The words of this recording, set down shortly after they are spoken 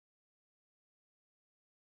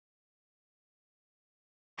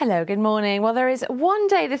Hello, good morning. Well, there is one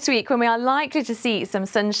day this week when we are likely to see some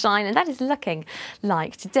sunshine, and that is looking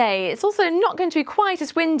like today. It's also not going to be quite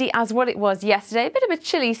as windy as what it was yesterday. A bit of a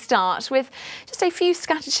chilly start with just a few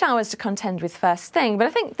scattered showers to contend with first thing, but I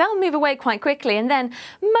think they'll move away quite quickly, and then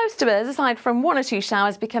most of us, aside from one or two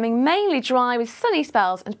showers, becoming mainly dry with sunny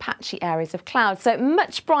spells and patchy areas of clouds. So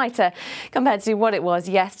much brighter compared to what it was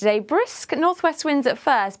yesterday. Brisk northwest winds at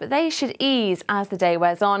first, but they should ease as the day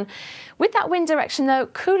wears on. With that wind direction though,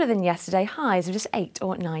 cooler than yesterday, highs of just 8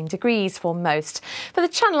 or 9 degrees for most. For the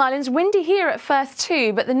Channel Islands, windy here at first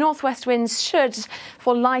too, but the northwest winds should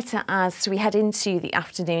fall lighter as we head into the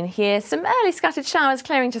afternoon here. Some early scattered showers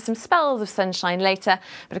clearing to some spells of sunshine later,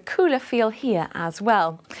 but a cooler feel here as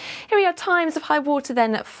well. Here we are, times of high water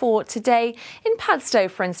then for today in Padstow,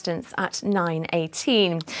 for instance, at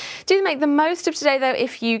 9:18. Do make the most of today though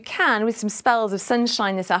if you can, with some spells of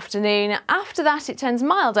sunshine this afternoon. After that it turns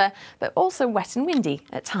milder, but also wet and windy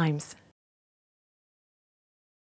at times.